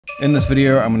In this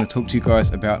video, I'm going to talk to you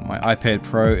guys about my iPad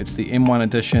Pro. It's the M1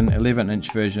 edition,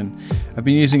 11-inch version. I've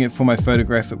been using it for my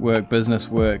photographic work, business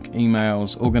work,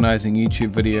 emails, organizing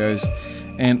YouTube videos,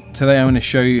 and today I'm going to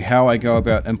show you how I go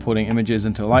about importing images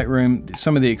into Lightroom,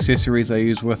 some of the accessories I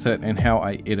use with it, and how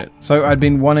I edit. So I'd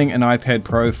been wanting an iPad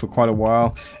Pro for quite a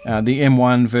while. The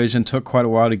M1 version took quite a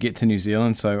while to get to New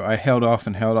Zealand, so I held off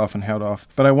and held off and held off.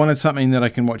 But I wanted something that I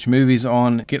can watch movies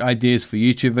on, get ideas for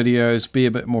YouTube videos, be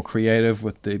a bit more creative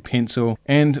with the pencil,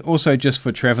 and also just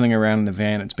for traveling around in the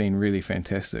van. It's been really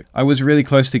fantastic. I was really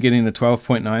close to getting the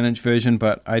 12.9-inch version,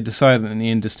 but I decided in the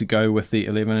end just to go with the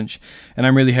 11-inch, and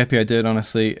I'm really happy I did,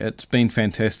 honestly. It's been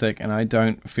fantastic, and I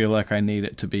don't feel like I need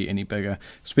it to be any bigger,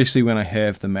 especially when I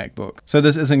have the MacBook. So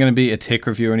this isn't going to be a tech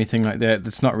review or anything like that.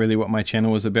 That's not really what my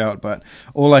channel is about, but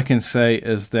all I can say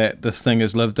is that this thing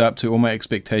has lived up to all my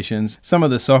expectations. Some of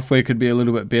the software could be a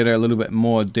little bit better, a little bit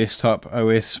more desktop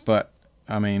OS, but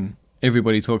I mean,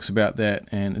 everybody talks about that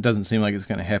and it doesn't seem like it's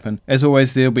going to happen. As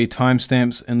always, there'll be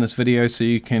timestamps in this video so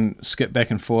you can skip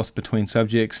back and forth between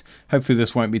subjects. Hopefully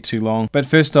this won't be too long. But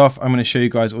first off, I'm going to show you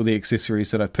guys all the accessories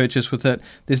that I purchased with it.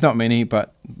 There's not many,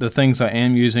 but the things I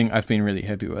am using I've been really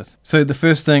happy with. So the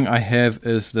first thing I have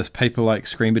is this Paperlike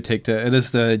screen protector. It is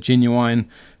the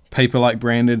genuine Paperlike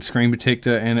branded screen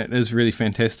protector, and it is really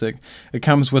fantastic. It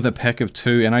comes with a pack of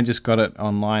 2, and I just got it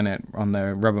online on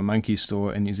the Rubber Monkey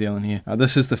store in New Zealand here.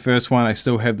 This is the first one. I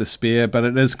still have the spare, but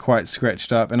it is quite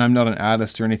scratched up, and I'm not an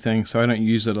artist or anything, so I don't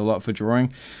use it a lot for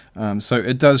drawing. So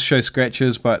it does show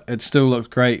scratches, but it still looks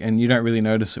great, and you don't really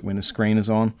notice it when the screen is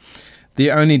on.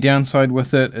 The only downside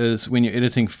with it is when you're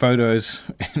editing photos,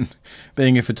 and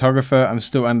being a photographer, I'm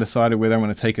still undecided whether I'm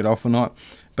going to take it off or not.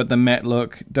 But the matte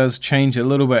look does change a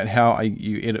little bit how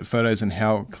you edit photos and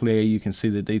how clear you can see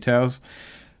the details.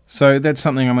 So that's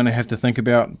something I'm going to have to think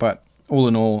about, but all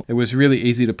in all, it was really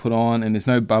easy to put on and there's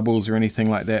no bubbles or anything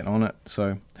like that on it,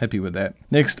 so happy with that.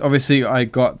 Next, obviously, I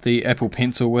got the Apple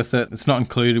Pencil with it. It's not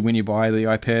included when you buy the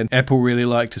iPad. Apple really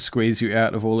like to squeeze you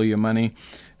out of all of your money.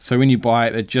 So when you buy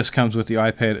it, it just comes with the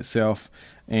iPad itself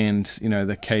and, you know,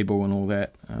 the cable and all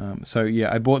that. So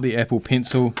yeah, I bought the Apple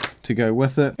Pencil to go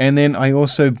with it. And then I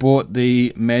also bought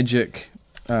the Magic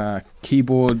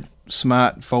keyboard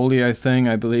smart folio thing,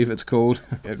 I believe it's called.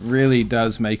 It really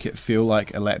does make it feel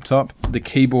like a laptop. The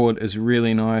keyboard is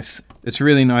really nice. It's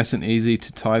really nice and easy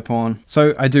to type on.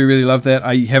 So I do really love that.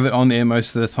 I have it on there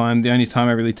most of the time. The only time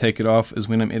I really take it off is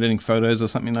when I'm editing photos or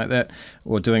something like that,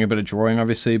 or doing a bit of drawing,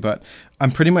 obviously. But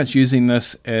I'm pretty much using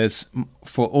this as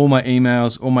for all my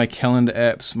emails, all my calendar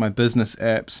apps, my business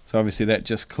apps. So obviously that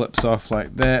just clips off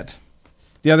like that.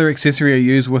 The other accessory I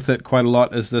use with it quite a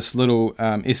lot is this little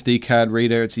SD card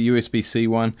reader. It's a USB-C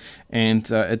one, and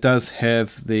it does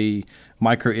have the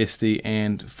micro SD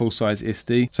and full-size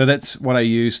SD. So that's what I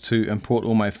use to import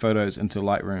all my photos into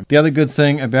Lightroom. The other good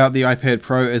thing about the iPad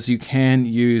Pro is you can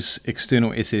use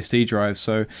external SSD drives.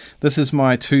 So this is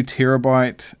my 2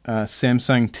 terabyte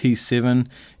Samsung T7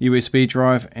 USB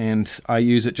drive, and I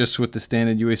use it just with the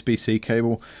standard USB-C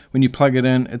cable. When you plug it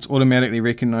in, it's automatically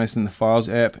recognized in the Files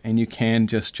app, and you can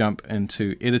just jump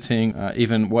into editing,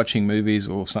 even watching movies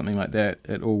or something like that.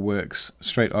 It all works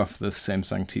straight off the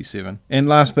Samsung T7. And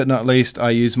last but not least,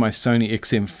 I use my Sony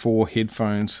XM4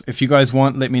 headphones. If you guys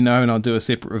want, let me know and I'll do a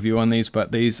separate review on these,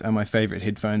 but these are my favorite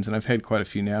headphones and I've had quite a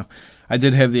few now. I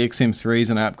did have the XM3s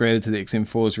and I upgraded to the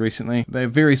XM4s recently. They're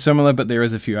very similar, but there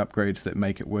is a few upgrades that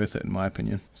make it worth it in my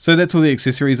opinion. So that's all the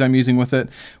accessories I'm using with it.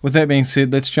 With that being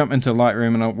said, let's jump into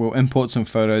Lightroom and we'll import some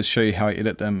photos, show you how I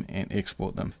edit them and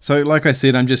export them. So like I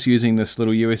said, I'm just using this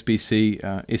little USB-C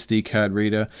SD card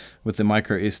reader with the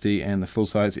micro SD and the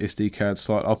full-size SD card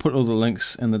slot. I'll put all the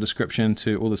links in the description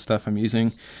to all the stuff I'm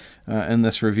using in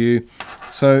this review.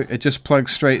 So it just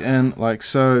plugs straight in like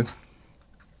so.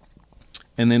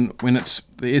 And then when the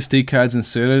SD card's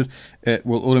inserted, it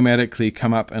will automatically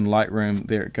come up in Lightroom.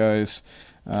 There it goes,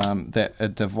 that a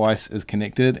device is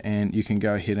connected, and you can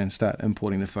go ahead and start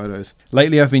importing the photos.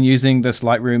 Lately I've been using this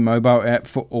Lightroom mobile app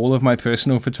for all of my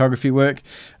personal photography work.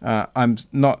 I'm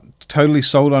not totally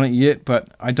sold on it yet, but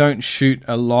I don't shoot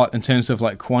a lot in terms of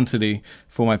like quantity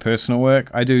for my personal work.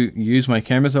 I do use my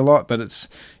cameras a lot, but it's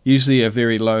usually a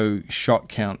very low shot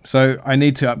count. So I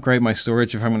need to upgrade my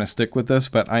storage if I'm going to stick with this,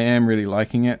 but I am really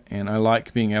liking it, and I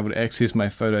like being able to access my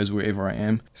photos wherever I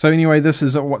am. So anyway, this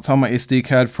is what's on my SD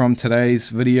card from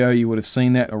today's video. You would have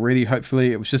seen that already,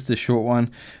 hopefully. It was just a short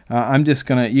one. I'm just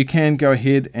gonna, you can go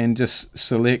ahead and just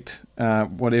select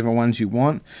whatever ones you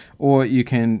want, or you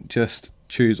can just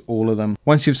choose all of them.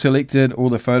 Once you've selected all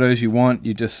the photos you want,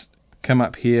 you just come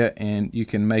up here and you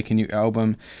can make a new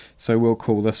album. So we'll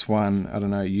call this one, I don't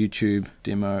know, YouTube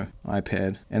demo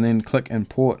iPad, and then click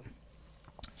import.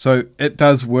 So it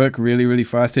does work really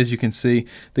fast. As you can see,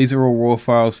 these are all raw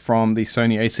files from the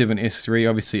Sony A7S III.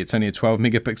 Obviously it's only a 12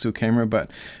 megapixel camera, but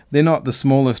they're not the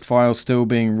smallest files, still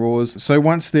being RAWs. So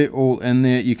once they're all in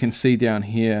there, you can see down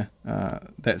here,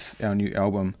 that's our new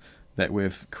album that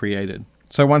we've created.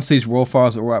 So once these raw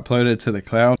files are all uploaded to the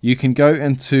cloud, you can go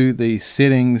into the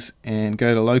settings and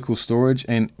go to local storage,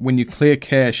 and when you clear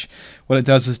cache, what it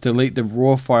does is delete the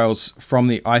raw files from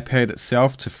the iPad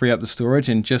itself to free up the storage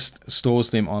and just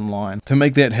stores them online. To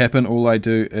make that happen, all I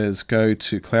do is go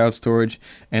to cloud storage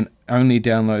and only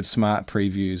download smart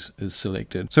previews is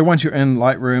selected. So once you're in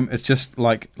Lightroom, it's just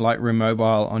like Lightroom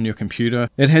Mobile on your computer.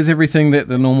 It has everything that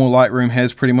the normal Lightroom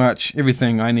has, pretty much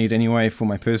everything I need anyway for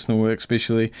my personal work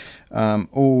especially.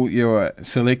 All your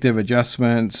selective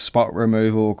adjustments, spot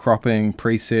removal, cropping,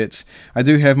 presets. I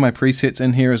do have my presets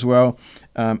in here as well.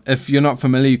 If you're not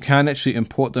familiar, you can't actually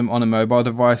import them on a mobile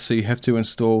device, so you have to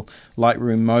install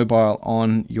Lightroom Mobile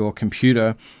on your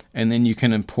computer, and then you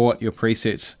can import your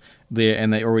presets there,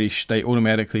 and they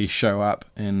automatically show up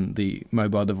in the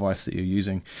mobile device that you're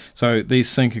using. So these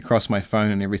sync across my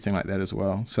phone and everything like that as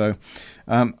well. So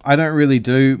I don't really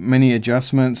do many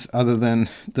adjustments other than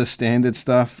the standard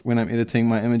stuff when I'm editing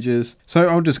my images. So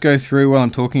I'll just go through while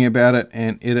I'm talking about it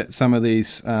and edit some of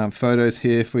these photos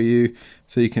here for you,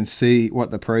 so you can see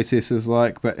what the process is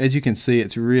like. But as you can see,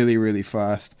 it's really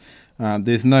fast.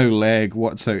 There's no lag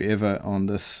whatsoever on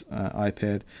this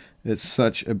iPad. It's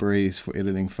such a breeze for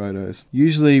editing photos.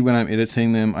 Usually when I'm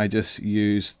editing them, I just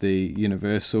use the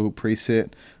universal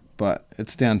preset, but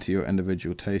it's down to your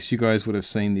individual taste. You guys would have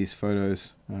seen these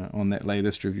photos on that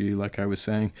latest review, like I was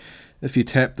saying. If you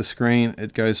tap the screen,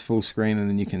 it goes full screen, and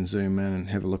then you can zoom in and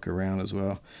have a look around as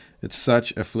well. It's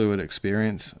such a fluid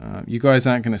experience. You guys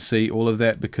aren't going to see all of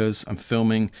that because I'm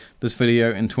filming this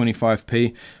video in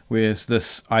 25p, whereas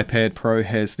this iPad Pro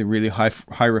has the really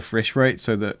high refresh rate,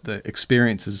 so that the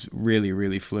experience is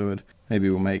really fluid. Maybe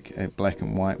we'll make a black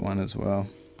and white one as well.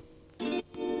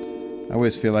 I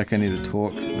always feel like I need to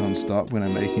talk non-stop when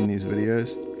I'm making these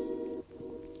videos.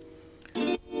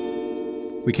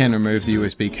 We can remove the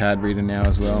USB card reader now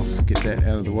as well, so get that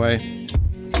out of the way.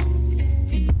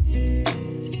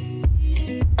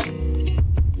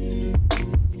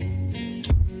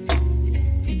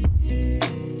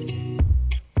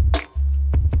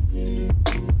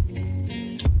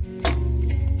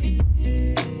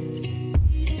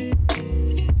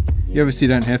 You obviously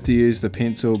don't have to use the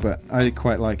pencil, but I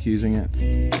quite like using it.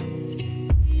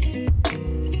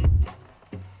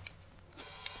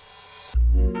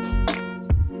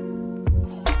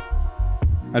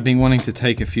 I've been wanting to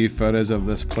take a few photos of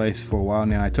this place for a while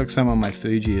now. I took some on my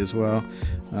Fuji as well,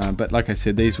 but like I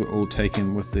said, these were all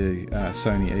taken with the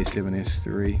Sony A7S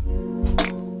III.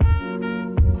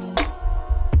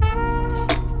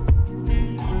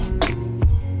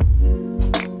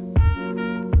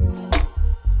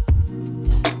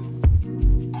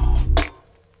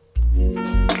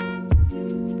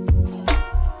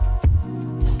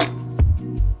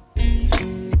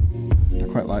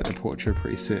 Quite like the portrait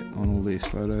preset on all these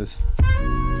photos.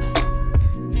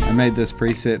 I made this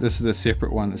preset, this is a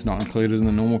separate one that's not included in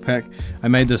the normal pack. I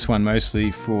made this one mostly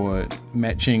for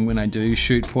matching when I do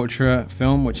shoot portrait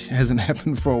film, which hasn't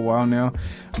happened for a while now,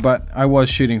 but I was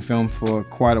shooting film for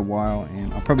quite a while,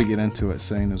 and I'll probably get into it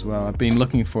soon as well. I've been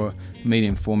looking for a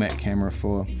medium format camera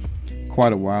for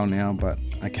quite a while now, but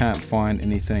I can't find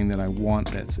anything that I want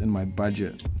that's in my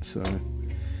budget, so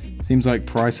seems like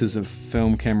prices of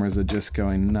film cameras are just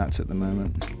going nuts at the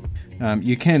moment.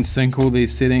 You can sync all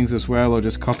these settings as well, or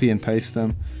just copy and paste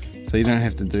them, so you don't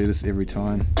have to do this every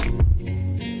time.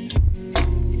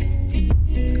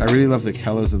 I really love the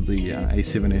colors of the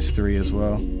A7S III as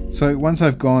well. So once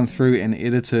I've gone through and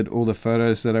edited all the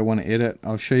photos that I want to edit,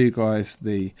 I'll show you guys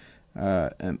the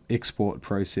export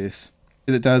process.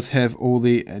 It does have all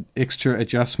the extra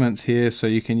adjustments here, so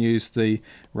you can use the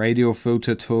radial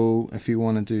filter tool if you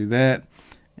want to do that,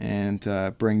 and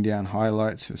bring down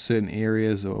highlights for certain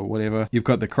areas or whatever. You've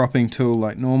got the cropping tool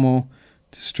like normal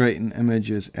to straighten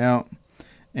images out,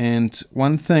 and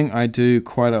one thing I do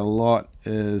quite a lot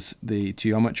is the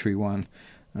geometry one,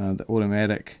 the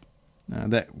automatic.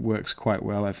 That works quite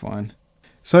well, I find.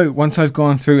 So once I've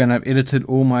gone through and I've edited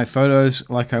all my photos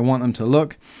like I want them to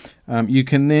look, you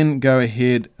can then go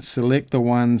ahead, select the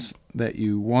ones that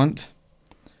you want.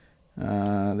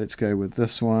 Let's go with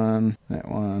this one, that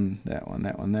one, that one,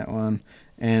 that one, that one,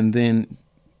 and then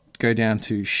go down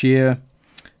to share.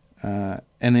 And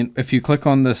then if you click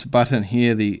on this button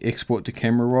here, the export to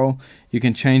camera roll, you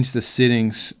can change the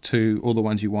settings to all the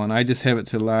ones you want. I just have it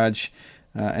to large,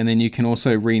 and then you can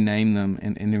also rename them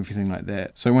and everything like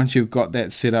that. So once you've got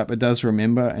that set up, it does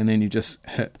remember, and then you just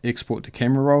hit export to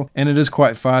camera roll, and it is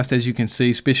quite fast, as you can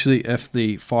see, especially if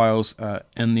the files are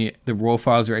in the raw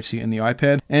files are actually in the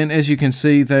iPad. And as you can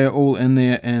see, they are all in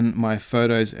there in my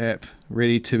Photos app,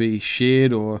 ready to be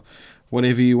shared or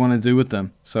whatever you want to do with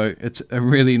them. So it's a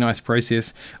really nice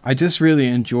process. I just really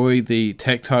enjoy the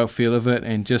tactile feel of it,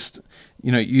 and just,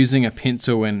 you know, using a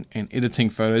pencil and editing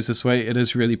photos this way, it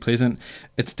is really pleasant.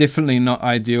 It's definitely not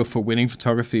ideal for wedding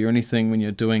photography or anything when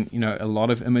you're doing, you know, a lot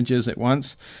of images at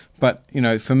once. But, you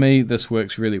know, for me, this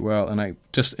works really well, and I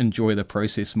just enjoy the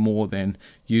process more than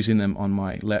using them on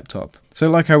my laptop. So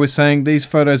like I was saying, these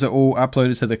photos are all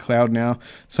uploaded to the cloud now.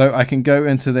 So I can go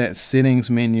into that settings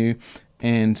menu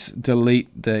and delete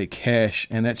the cache,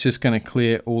 and that's just going to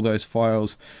clear all those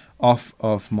files off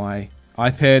of my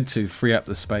iPad to free up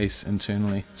the space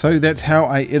internally. So that's how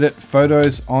I edit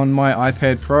photos on my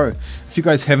iPad Pro. If you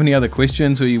guys have any other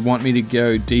questions, or you want me to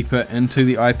go deeper into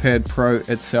the iPad Pro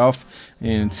itself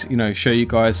and, you know, show you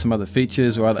guys some other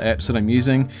features or other apps that I'm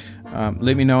using,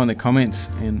 let me know in the comments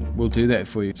and we'll do that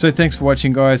for you. So thanks for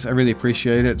watching, guys. I really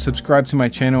appreciate it. Subscribe to my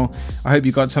channel. I hope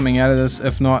you got something out of this.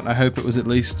 If not, I hope it was at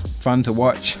least fun to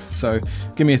watch. So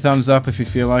give me a thumbs up if you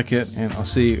feel like it, and I'll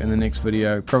see you in the next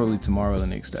video, probably tomorrow or the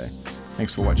next day.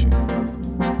 Thanks for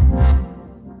watching.